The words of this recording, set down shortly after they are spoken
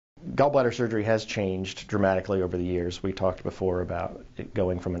Gallbladder surgery has changed dramatically over the years. We talked before about it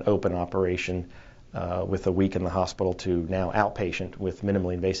going from an open operation with a week in the hospital to now outpatient with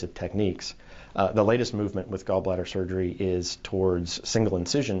minimally invasive techniques. The latest movement with gallbladder surgery is towards single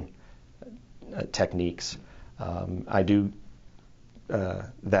incision techniques. I do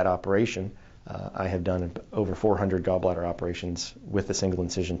that operation. I have done over 400 gallbladder operations with the single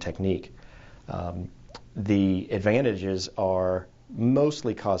incision technique. The advantages are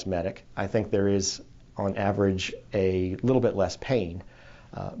mostly cosmetic. I think there is, on average, a little bit less pain,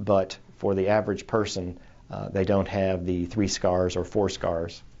 but for the average person, they don't have the 3 scars or 4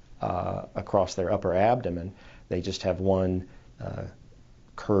 scars across their upper abdomen. They just have one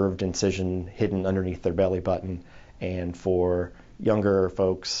curved incision hidden underneath their belly button. And for younger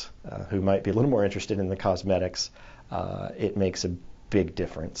folks who might be a little more interested in the cosmetics, it makes a big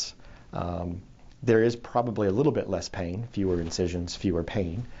difference. There is probably a little bit less pain, fewer incisions, fewer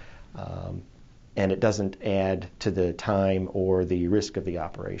pain, and it doesn't add to the time or the risk of the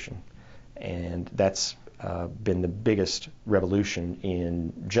operation. And that's been the biggest revolution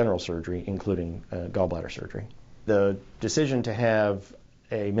in general surgery, including gallbladder surgery. The decision to have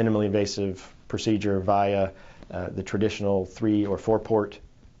a minimally invasive procedure via the traditional 3 or 4 port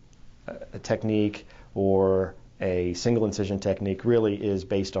technique or a single incision technique really is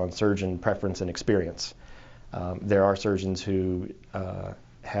based on surgeon preference and experience. There are surgeons who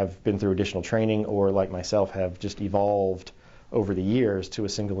have been through additional training or, like myself, have just evolved over the years to a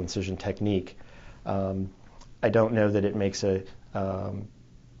single incision technique. I don't know that it makes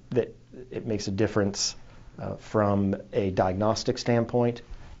a difference from a diagnostic standpoint.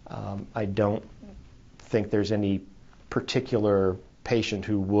 I don't think there's any particular patient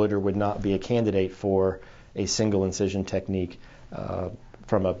who would or would not be a candidate for a single incision technique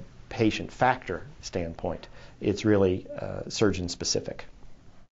from a patient factor standpoint. It's really surgeon specific.